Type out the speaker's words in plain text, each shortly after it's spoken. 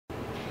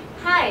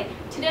Hi,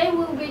 today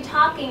we'll be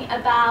talking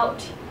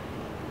about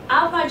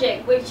our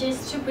project, which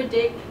is to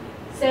predict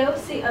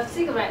sales of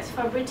cigarettes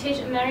for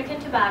British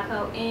American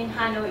Tobacco in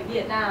Hanoi,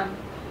 Vietnam.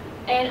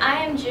 And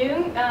I am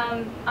June.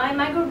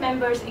 My group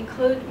members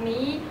include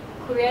me,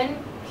 Kiren,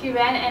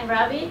 and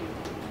Ravi.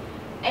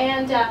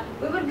 And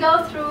we would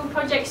go through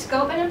project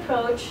scope and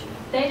approach,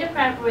 data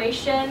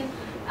preparation,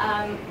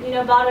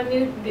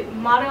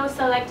 model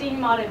selecting,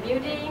 model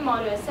building,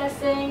 model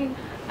assessing,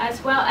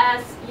 as well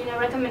as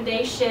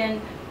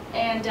recommendation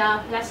and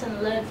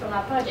lesson learned from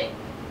our project.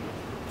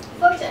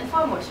 First and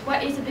foremost,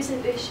 what is the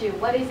business issue?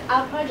 What is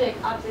our project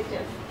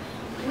objective?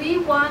 We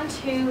want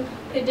to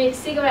predict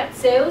cigarette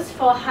sales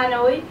for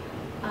Hanoi,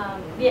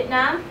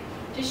 Vietnam,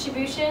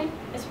 distribution,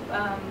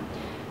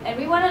 and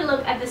we want to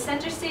look at the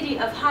center city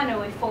of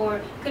Hanoi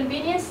for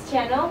convenience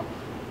channel.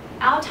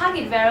 Our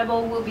target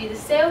variable will be the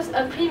sales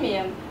of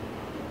premium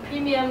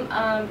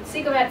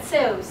cigarette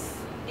sales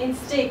in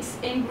sticks,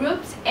 in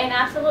groups, and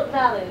absolute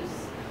values.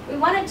 We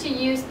wanted to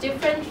use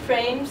different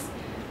frames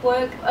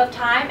work of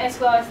time as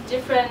well as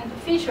different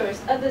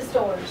features of the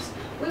stores.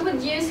 We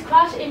would use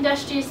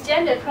cross-industry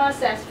standard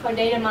process for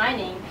data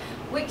mining,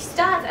 which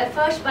starts at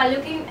first by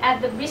looking at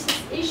the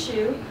business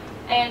issue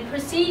and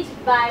proceed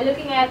by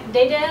looking at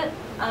data,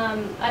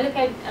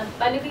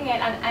 by looking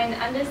at and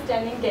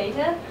understanding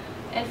data,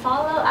 and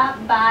follow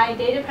up by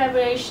data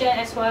preparation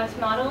as well as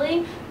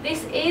modeling.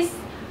 This is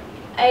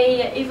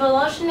an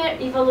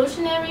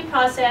evolutionary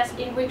process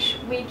in which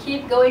we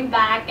keep going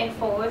back and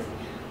forth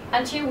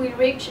until we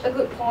reach a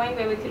good point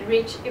where we could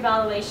reach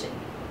evaluation.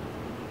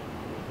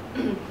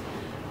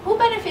 Who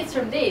benefits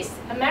from this?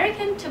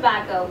 American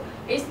Tobacco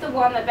is the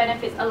one that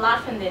benefits a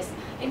lot from this,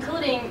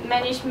 including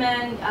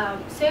management,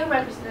 sales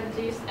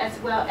representatives, as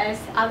well as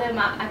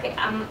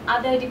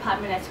other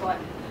departments as well,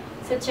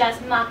 such as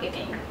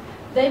marketing.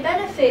 They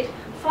benefit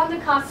from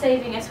the cost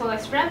saving as well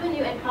as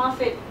revenue and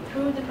profit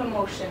through the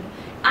promotion.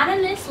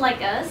 Analysts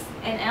like us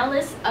and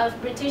analysts of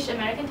British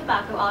American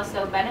Tobacco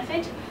also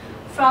benefit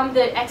from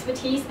the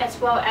expertise as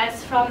well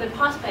as from the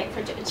prospect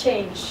for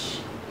change.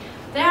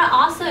 There are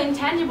also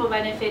intangible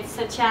benefits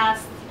such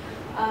as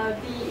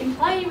the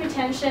employee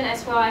retention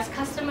as well as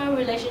customer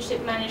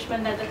relationship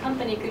management that the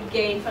company could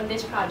gain from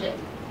this project.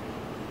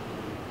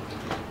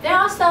 There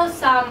are also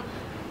some,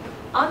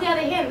 on the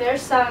other hand, there are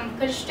some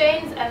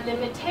constraints and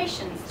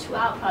limitations to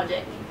our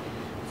project.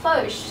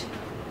 First,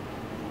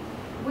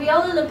 we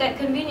only look at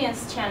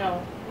convenience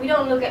channel. We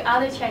don't look at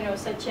other channels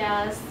such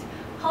as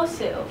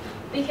wholesale,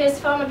 because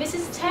from a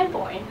business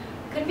standpoint,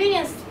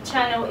 convenience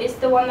channel is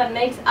the one that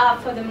makes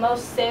up for the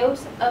most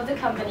sales of the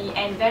company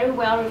and very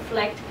well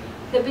reflect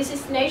the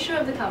business nature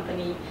of the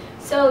company.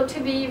 So to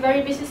be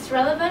very business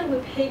relevant, we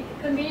pick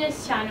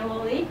convenience channel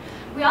only.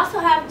 We also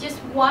have just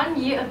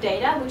 1 year of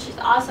data, which is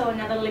also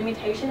another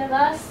limitation of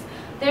us.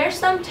 There are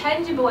some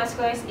tangible as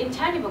well as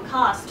intangible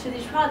costs to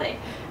this product,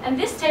 and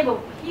this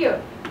table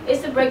here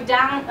is the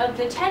breakdown of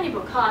the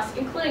tangible costs,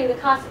 including the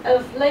cost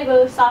of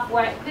labor,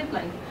 software,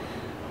 equipment,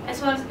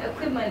 as well as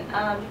equipment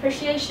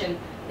depreciation.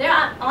 There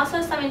are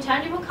also some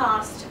intangible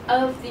costs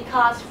of the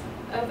cost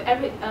of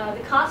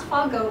the cost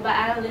forego by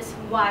analysts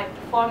while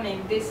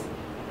performing this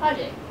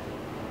project.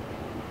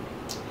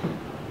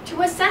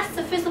 To assess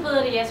the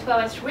feasibility as well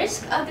as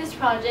risk of this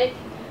project,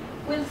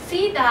 we'll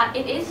see that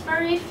it is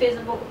very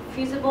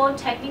feasible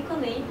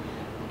technically,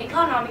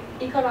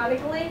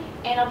 economically,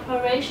 and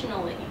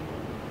operationally.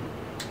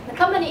 The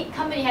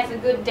company has a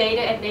good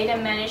data and data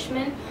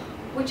management,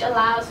 which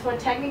allows for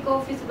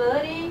technical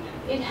feasibility.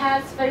 It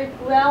has very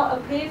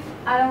well-equipped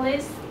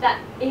analysts that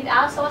it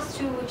outsources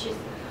to, which is,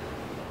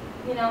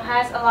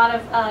 has a lot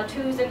of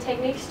tools and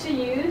techniques to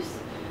use.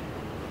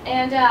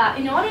 And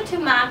in order to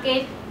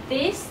market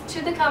this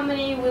to the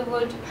company, we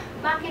would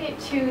market it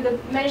to the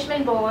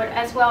management board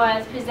as well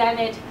as present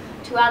it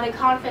to other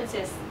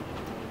conferences.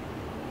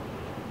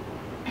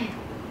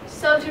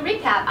 So to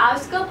recap, our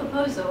scope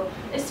proposal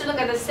is to look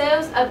at the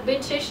sales of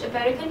British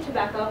American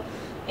Tobacco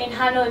in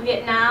Hanoi,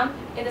 Vietnam,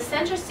 in the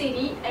central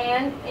city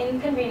and in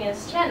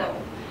convenience channel.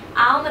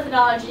 Our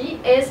methodology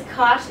is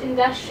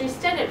cross-industry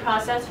standard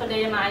process for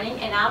data mining,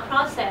 and our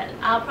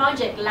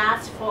project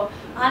lasts for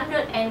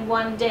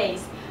 101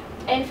 days.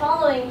 And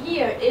following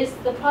here is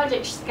the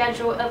project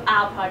schedule of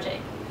our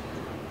project.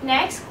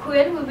 Next,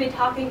 Kiren will be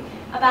talking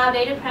about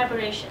data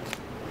preparation.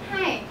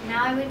 Hi,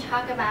 now I will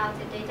talk about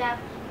the data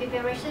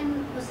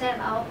preparation process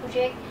of our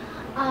project.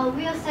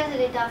 We assess the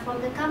data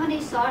from the company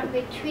source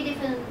with 3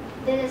 different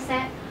data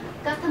sets: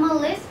 customer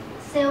list,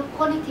 sales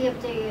quantity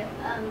of the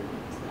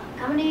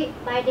company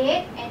by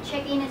date, and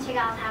check-in and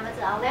check-out time at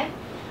the outlet.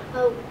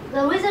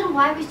 The reason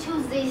why we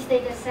choose these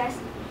data sets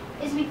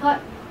is because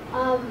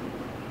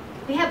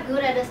we have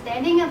good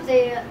understanding of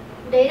the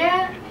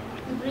data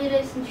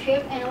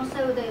relationship and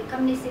also the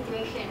company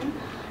situation,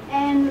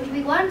 and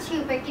we want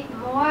to predict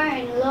more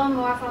and learn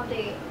more from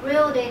the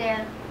real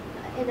data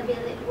in the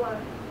business world.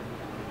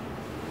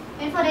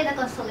 And for data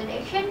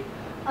consolidation,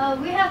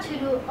 we have to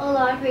do a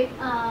lot with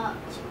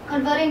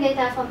converting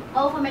data from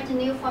old format to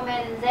new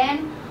format, and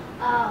then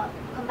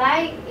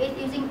combine it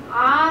using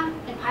R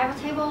and pivot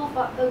table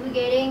for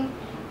aggregating,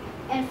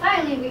 and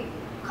finally we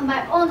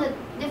combine all the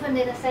different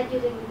data sets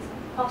using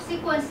our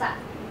sequence set.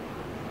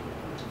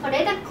 For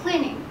data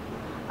cleaning,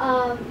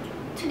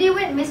 to deal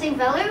with missing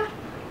value,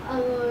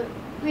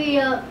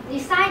 we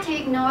decide to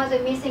ignore the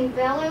missing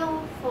value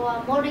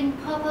for modeling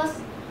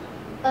purpose.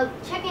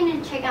 Check in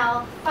and check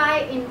out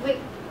file in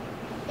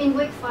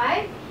week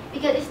 5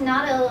 because it's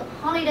not a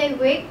holiday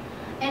week,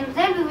 and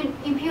then we will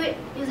impute it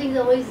using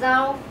the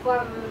result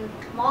from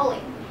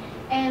modeling.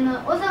 And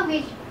also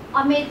we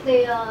omit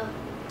the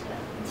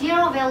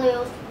zero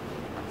values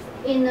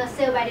in the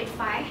cell by date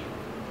file.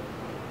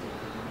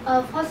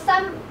 For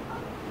some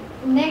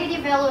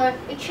negative value,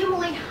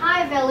 extremely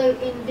high value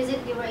in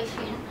visit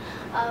duration,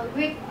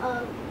 which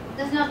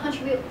does not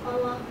contribute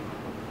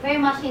very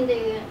much in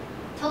the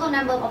total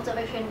number of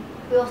observations,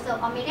 we also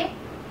omit it.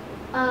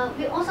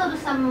 We also do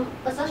some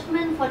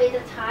assessment for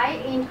data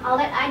type in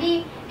outlet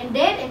ID and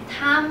date and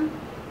time.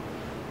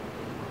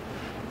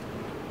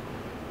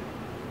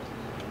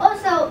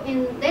 Also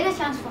in data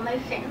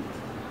transformation,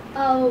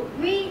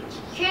 we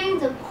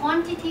change the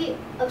quantity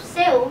of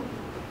cell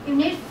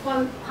unit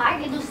from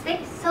pipe into stick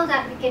so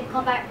that we can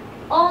combine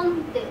all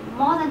the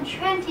more than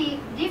 20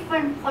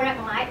 different product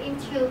lines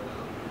into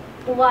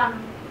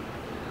one.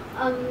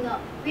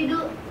 We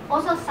do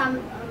also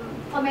some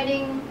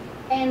formatting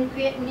and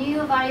create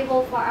new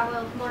variable for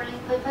our modeling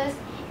purpose,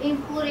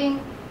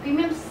 including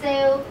premium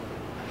sale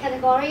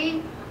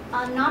category,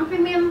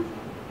 non-premium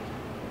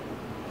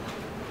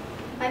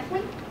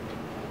monthly,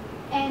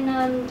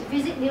 and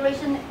visit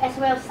duration, as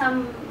well as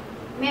some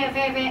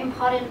very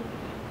important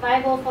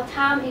variable for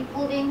time,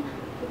 including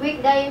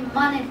weekday,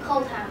 month, and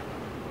call time.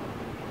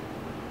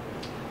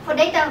 For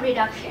data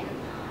reduction,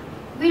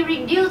 we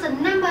reduce the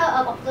number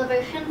of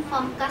observations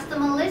from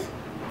customer list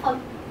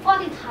from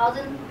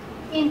 40,000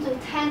 into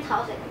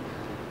 10,000,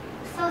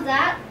 so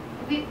that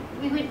we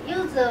would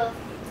use the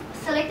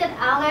selected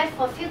outlet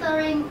for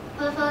filtering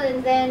purpose,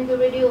 and then we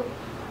reduce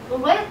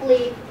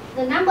greatly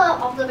the number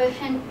of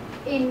observations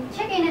in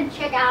check-in and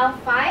check-out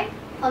file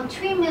from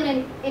 3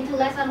 million into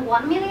less than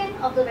 1 million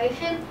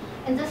observations.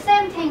 And the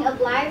same thing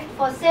applies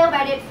for sale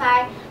by date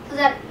file, so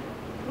that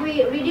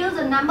we reduce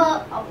the number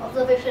of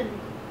observations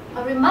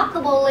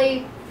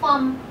remarkably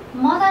from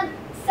more than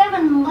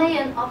 7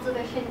 million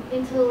observations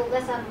into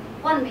less than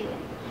 1 million.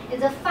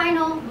 And the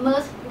final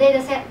merged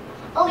dataset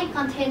only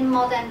contains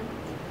more than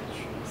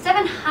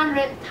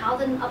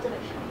 700,000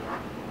 observations.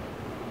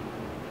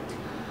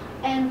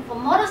 And for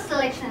model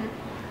selection,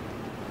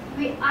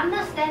 we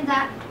understand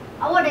that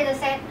our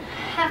dataset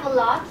have a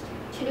lot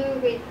to do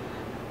with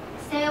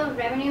sales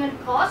revenue and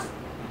cost,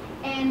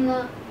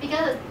 and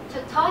because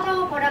the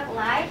total product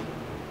line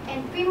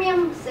and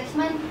premium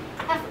segment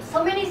have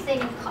so many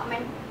things in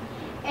common,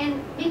 and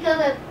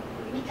because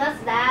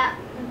that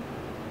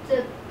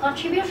the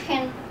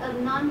contribution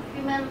of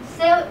non-premium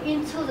sale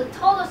into the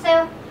total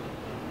sale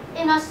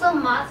is not so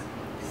much,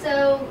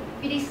 so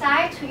we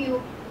decide to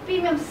use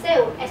premium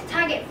sale as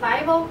target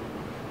variable,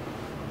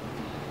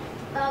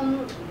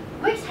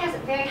 which has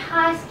very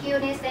high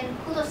skewness and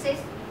kurtosis.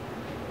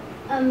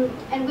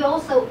 And we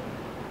also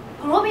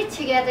group it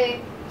together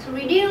to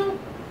reduce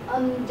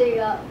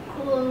the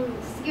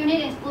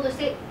skewness and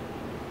kurtosis,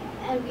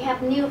 and we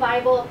have new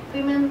variable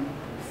premium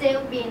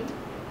sale bin.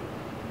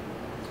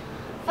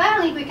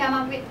 Finally, we come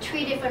up with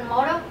 3 different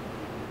models.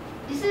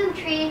 Decision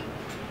tree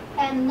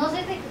and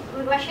logistic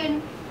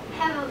regression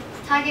have a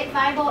target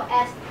variable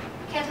as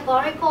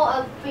categorical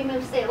of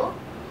premium sale,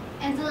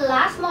 and the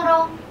last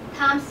model,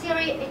 time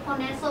series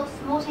exponential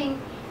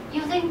smoothing,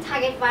 using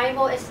target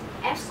variable as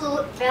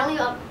absolute value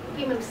of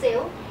premium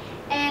sale.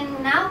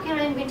 And now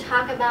Kiren will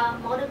talk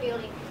about model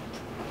building.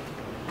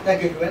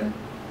 Thank you, Kiren.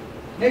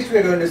 Next we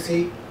are going to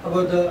see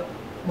about the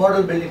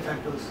model building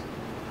factors.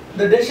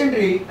 The decision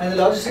tree and the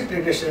logistic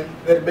regression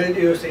were built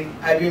using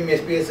IBM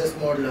SPSS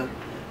modeler.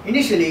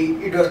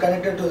 Initially, it was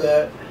connected to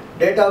the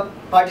data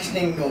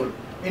partitioning node,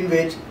 in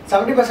which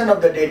 70%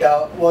 of the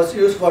data was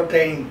used for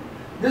training.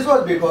 This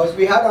was because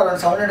we had around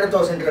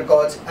 700,000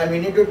 records and we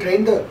need to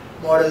train the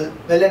model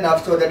well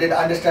enough so that it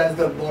understands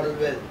the model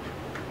well.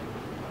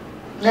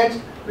 Next,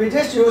 we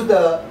just use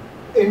the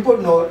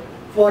input node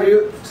for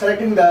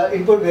selecting the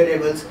input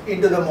variables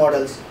into the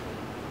models.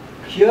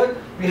 Here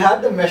we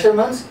have the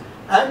measurements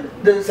and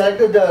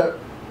selected the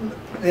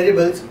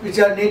variables which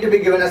need to be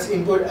given as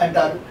input and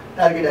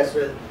target as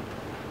well.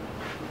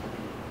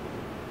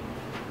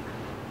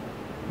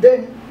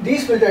 Then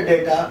these filtered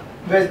data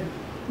were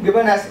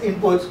given as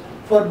inputs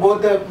for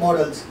both the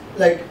models,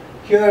 like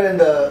here in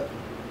the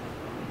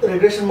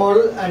regression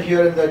model and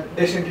here in the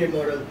decision tree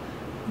model.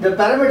 The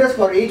parameters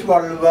for each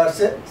model were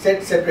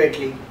set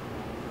separately.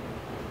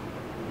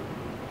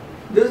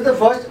 This is the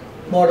first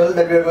model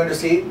that we are going to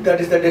see, that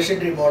is the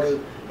decision tree model.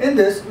 In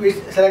this, we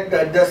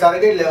selected the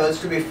surrogate levels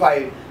to be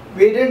 5.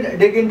 We didn't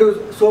dig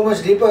into so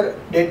much deeper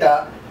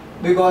data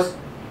because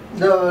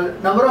the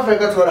number of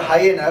records were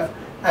high enough,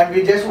 and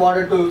we just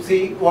wanted to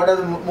see what are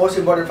the most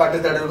important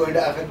factors that are going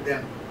to affect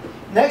them.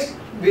 Next,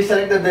 we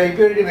selected the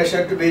impurity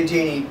measure to be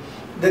Gini.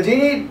 The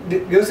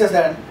Gini gives us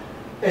an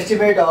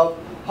estimate of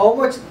how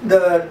much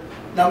the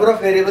number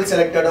of variables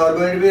selected are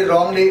going to be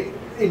wrongly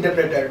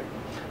interpreted.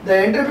 The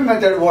entropy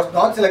method was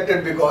not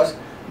selected because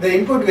the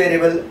input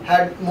variable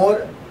had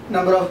more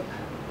number of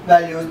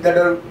values that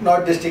are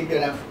not distinct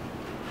enough.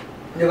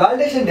 The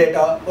validation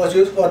data was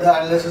used for the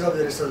analysis of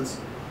the results.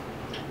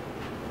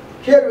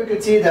 Here we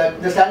could see that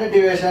the standard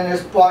deviation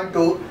is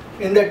 0.2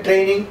 in the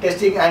training,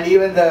 testing and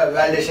even the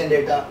validation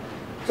data.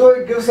 So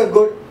it gives a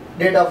good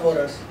data for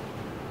us.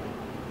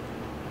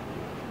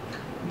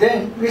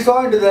 Then we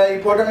saw into the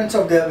importance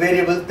of the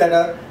variables that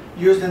are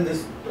used in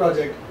this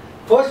project.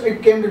 First we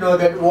came to know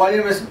that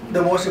volume is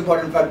the most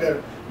important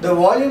factor. The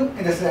volume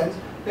in a sense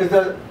is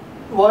the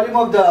volume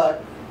of the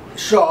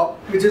shop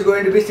which is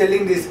going to be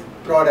selling these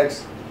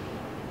products.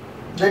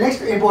 The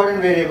next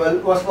important variable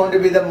was found to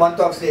be the month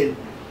of sale.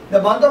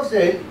 The month of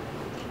sale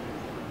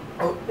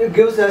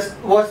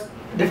was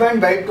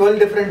defined by 12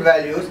 different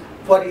values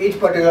for each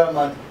particular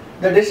month.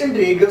 The decision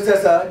tree gives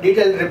us a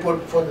detailed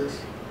report for this.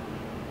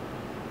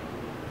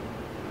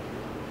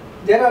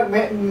 There are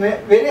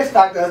various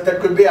factors that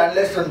could be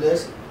analyzed from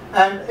this,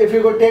 and if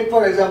you could take,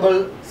 for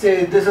example,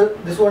 say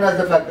this one as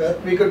the factor,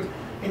 we could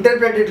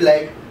interpret it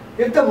like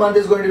if the month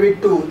is going to be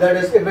 2, that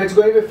is if it's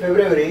going to be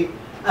February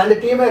and the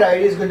team or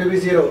ID is going to be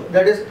 0,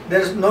 that is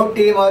there is no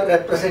team or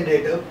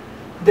representative,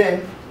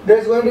 then there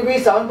is going to be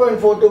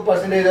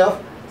 7.42%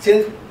 of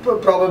sales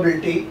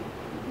probability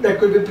that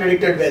could be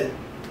predicted well.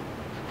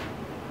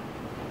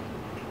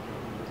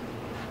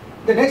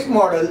 The next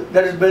model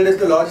that is built is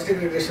the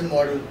logistic regression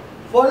model.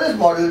 For this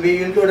model,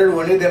 we included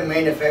only the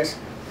main effects,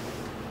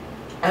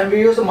 and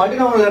we used a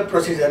multinomial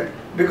procedure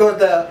because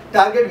the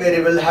target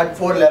variable had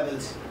 4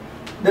 levels.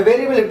 The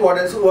variable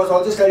importance was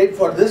also studied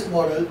for this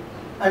model,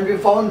 and we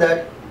found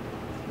that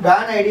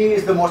van ID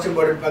is the most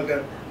important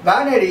factor.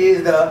 Van ID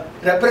is the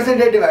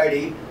representative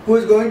ID who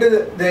is going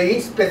to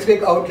each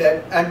specific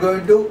outlet and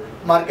going to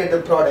market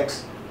the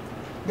products.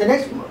 The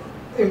next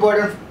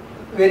important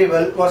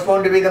variable was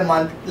found to be the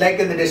month, like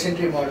in the decision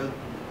tree model.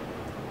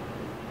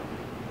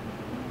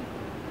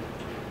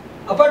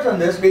 Apart from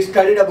this, we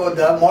studied about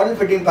the model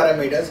fitting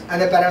parameters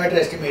and the parameter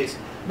estimates.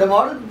 The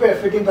model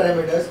fitting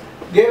parameters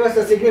gave us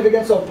a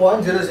significance of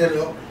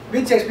 0.00,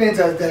 which explains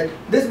us that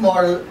this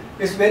model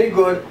is very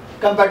good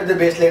compared to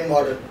the baseline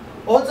model.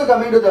 Also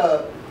coming to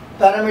the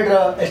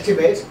parameter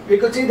estimates, we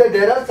could see that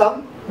there are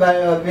some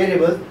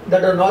variables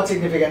that are not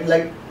significant,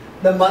 like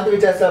the month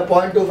which has a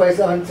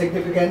 0.257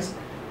 significance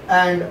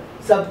and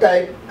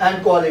subtype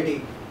and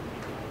quality.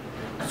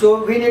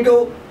 So we need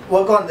to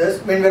work on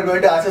this when we are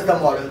going to assess the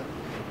model.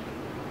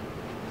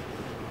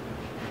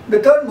 The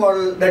third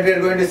model that we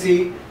are going to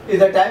see is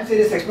the time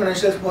series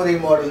exponential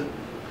smoothing model.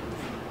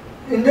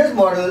 In this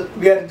model,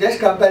 we are just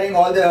comparing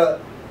all the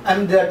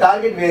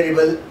target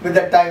variable with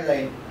the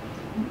timeline.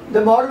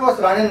 The model was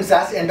run in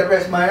SAS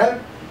enterprise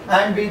manner,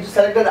 and we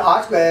selected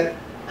R square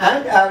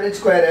and average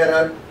square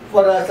error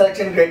for a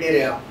selection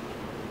criteria.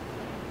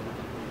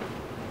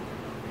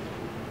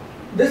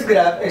 This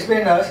graph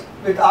explains us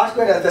with R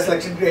square as the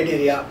selection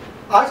criteria.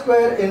 R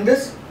square in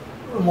this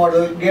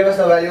model gave us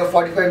a value of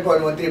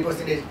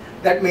 45.13%.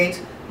 That means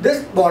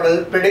this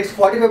model predicts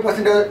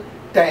 45% of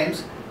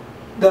times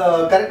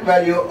the correct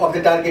value of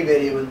the target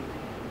variable.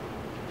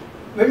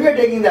 When we are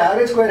taking the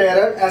average square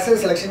error as a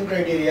selection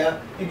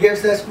criteria, it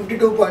gives us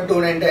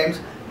 52.29 times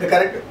the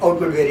correct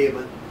output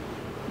variable.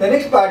 The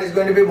next part is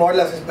going to be model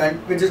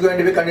assessment, which is going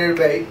to be conducted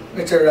by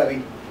Mr.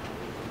 Ravi.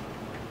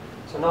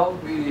 So now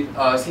we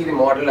see the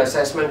model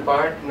assessment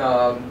part.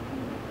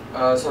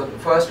 So the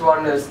first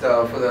one is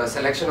for the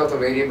selection of the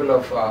variable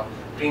of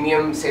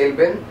premium sale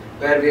bin,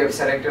 where we have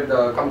selected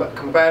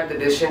compared the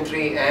decision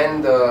tree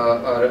and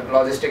the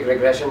logistic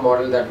regression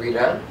model that we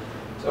ran.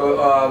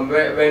 So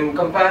when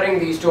comparing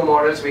these two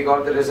models, we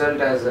got the result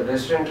as the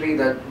decision tree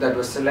that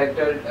was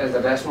selected as the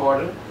best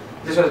model.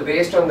 This was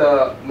based on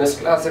the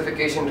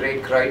misclassification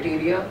rate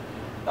criteria,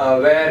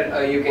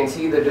 where you can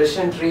see the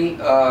decision tree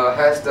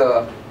has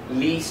the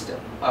least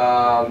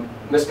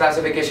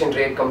misclassification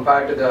rate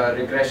compared to the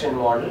regression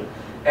model.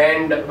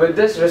 And with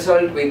this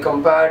result, we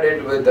compared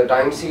it with the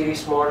time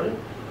series model,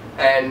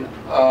 and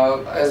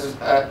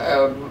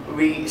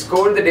we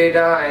scored the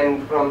data,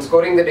 and from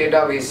scoring the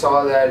data we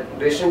saw that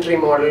decision tree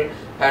model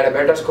had a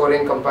better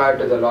scoring compared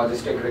to the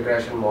logistic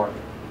regression model.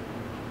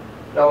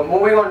 Now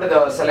moving on to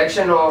the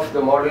selection of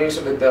the models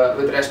with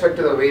respect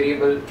to the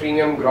variable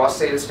premium gross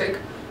sales tick.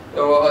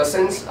 So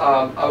since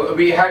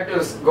we had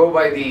to go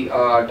by the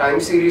time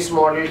series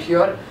model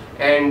here,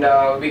 and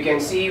we can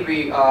see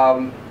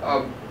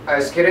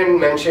as Kiren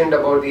mentioned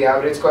about the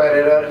average square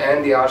error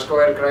and the R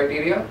square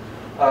criteria,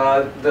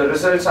 the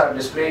results are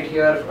displayed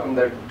here from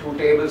the two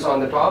tables on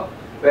the top,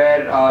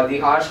 where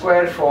the R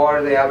square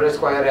for the average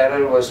square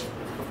error was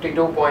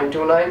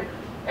 52.29,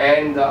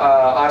 and the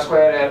R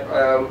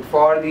square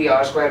for the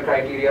R square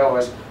criteria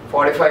was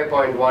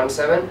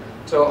 45.17.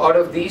 So out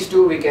of these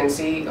two, we can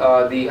see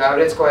the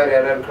average square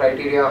error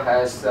criteria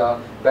has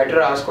better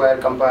R square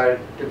compared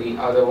to the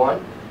other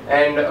one,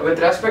 And with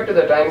respect to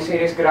the time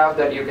series graph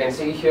that you can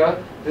see here,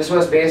 this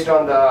was based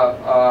on the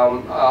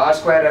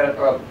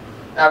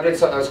average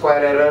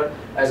square error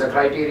as a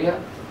criteria.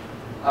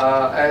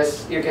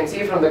 As you can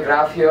see from the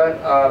graph here,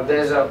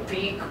 there's a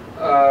peak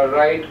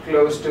right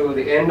close to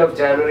the end of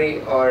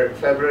January or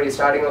February,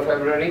 starting of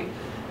February,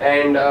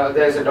 and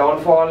there's a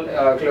downfall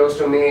close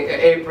to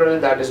April.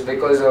 That is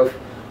because of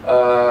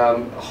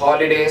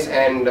holidays,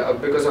 and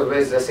because of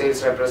which the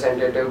sales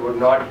representative would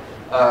not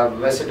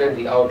visited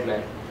the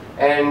outlet.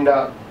 And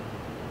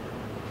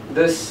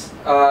this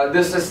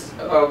is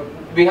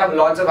we have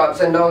lots of ups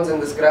and downs in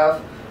this graph,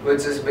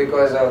 which is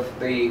because of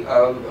the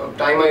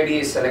time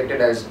ID is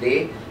selected as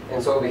day,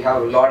 and so we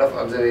have a lot of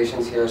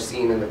observations here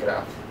seen in the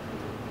graph.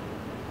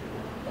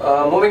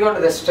 Moving on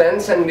to the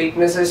strengths and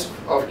weaknesses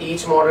of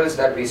each models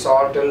that we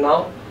saw till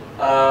now.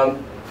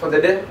 For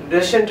the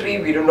decision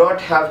tree, we do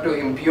not have to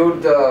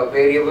impute the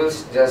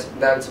variables.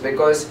 That's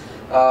because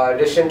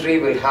decision tree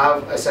will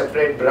have a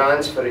separate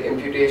branch for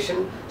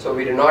imputation, so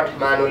we do not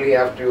manually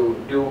have to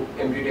do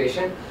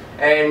imputation.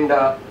 And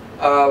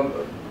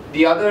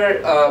the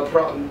other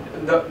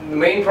the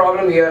main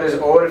problem here is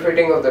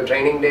overfitting of the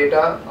training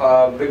data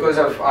because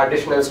of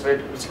additional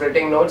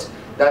splitting nodes.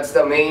 That's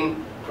the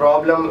main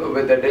problem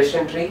with the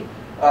decision tree.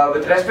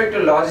 With respect to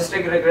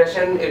logistic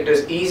regression, it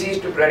is easy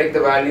to predict the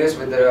values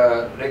with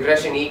the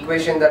regression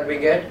equation that we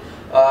get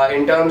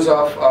in terms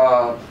of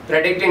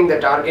predicting the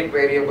target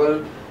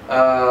variable.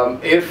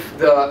 If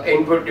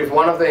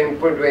one of the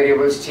input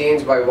variables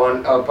change by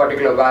one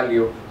particular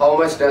value, how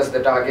much does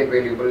the target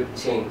variable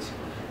change?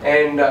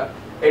 And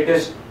it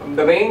is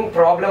the main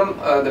problem,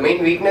 the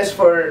main weakness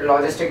for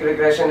logistic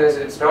regression is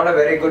it's not a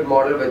very good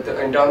model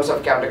in terms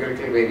of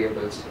categorical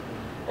variables.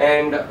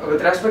 And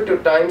with respect to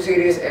time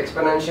series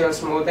exponential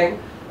smoothing,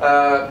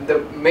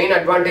 the main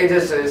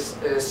advantages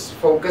is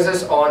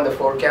focuses on the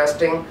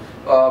forecasting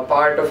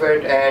part of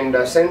it,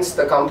 and since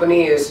the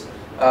company is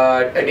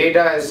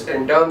data is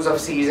in terms of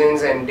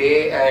seasons and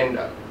day, and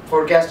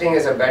forecasting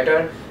is a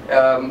better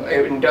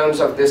in terms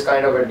of this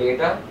kind of a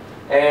data,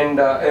 and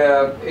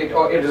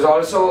it is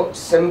also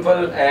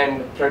simple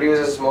and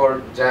produces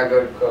more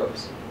jagged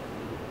curves.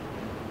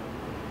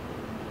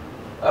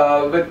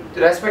 With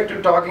respect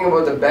to talking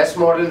about the best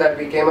model that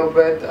we came up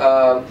with,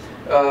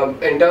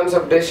 in terms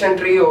of decision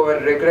tree over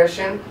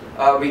regression,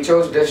 we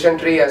chose decision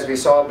tree as we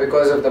saw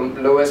because of the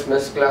lowest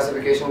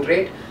misclassification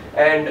rate,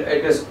 and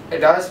it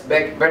has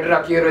better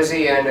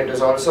accuracy, and it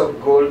is also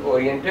goal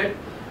oriented.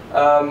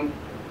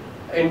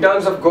 In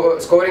terms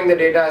of scoring the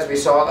data, as we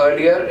saw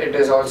earlier, it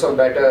is also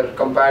better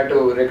compared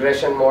to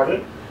regression model.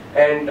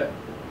 And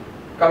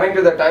coming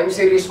to the time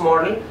series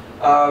model,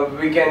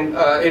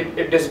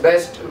 it is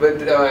best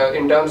with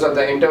in terms of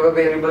the interval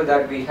variable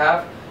that we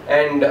have,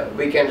 and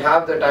we can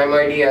have the time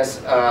ID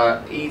as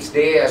each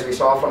day, as we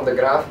saw from the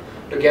graph,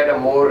 to get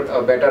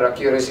a better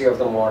accuracy of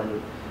the model.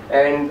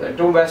 And the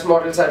two best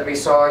models that we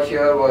saw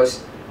here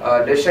was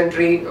decision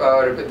tree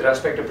with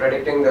respect to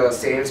predicting the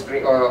sales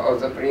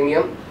of the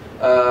premium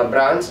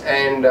brands,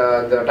 and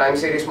the time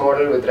series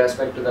model with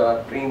respect to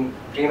the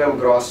premium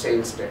gross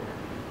sales rate.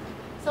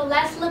 So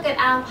let's look at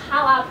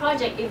how our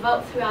project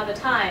evolved throughout the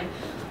time.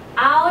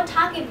 Our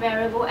target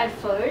variable at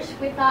first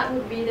we thought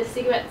would be the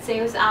cigarette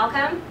sales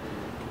outcome,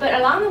 but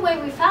along the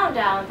way we found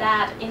out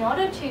that in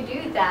order to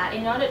do that,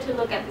 in order to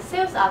look at the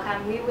sales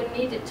outcome, we would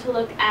need to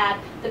look at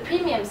the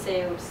premium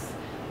sales.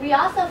 We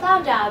also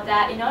found out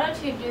that in order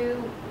to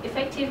do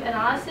effective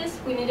analysis,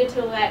 we needed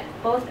to look at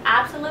both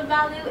absolute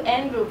value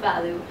and group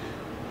value.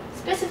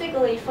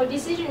 Specifically for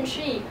decision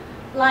tree,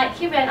 like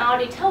Kiren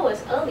already told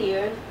us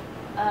earlier,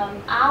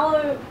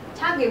 our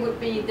target would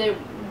be the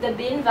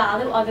bin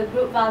value or the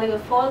group value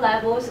of 4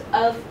 levels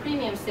of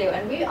premium sale.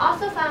 And we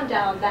also found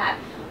out that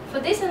for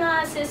this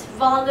analysis,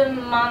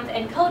 volume, month,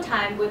 and code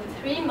time were the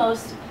 3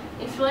 most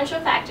influential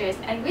factors,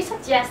 and we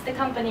suggest the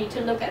company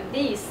to look at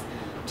these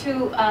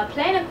to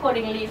plan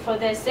accordingly for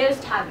their sales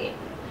target.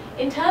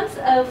 In terms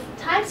of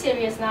time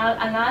series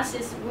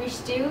analysis, we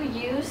still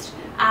used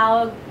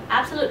our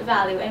absolute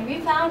value, and we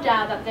found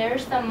out that there are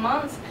some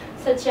months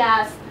such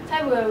as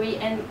February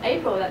and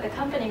April that the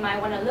company might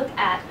want to look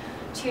at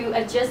to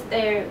adjust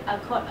their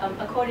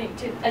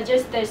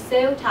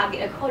sale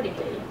target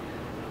accordingly.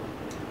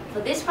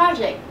 For this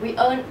project, we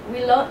learned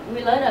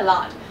a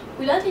lot.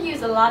 We learned to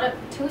use a lot of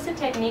tools and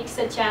techniques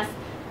such as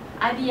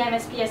IBM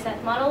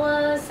SPSS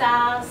Modeler,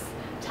 SAS,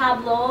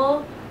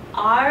 Tableau,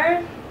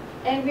 R,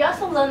 and we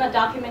also learned that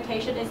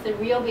documentation is the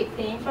real big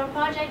thing for a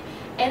project,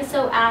 and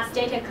so as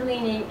data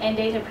cleaning and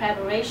data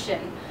preparation.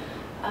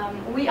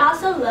 We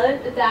also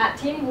learned that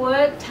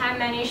teamwork, time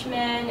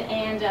management,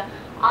 and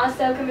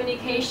also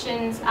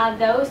communications are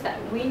those that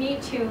we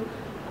need to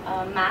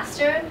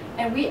master,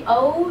 and we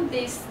owe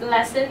these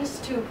lessons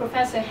to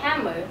Professor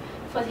Hammer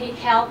for his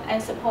help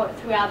and support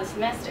throughout the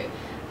semester.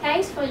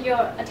 Thanks for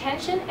your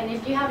attention, and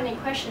if you have any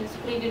questions,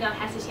 please do not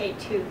hesitate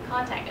to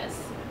contact us.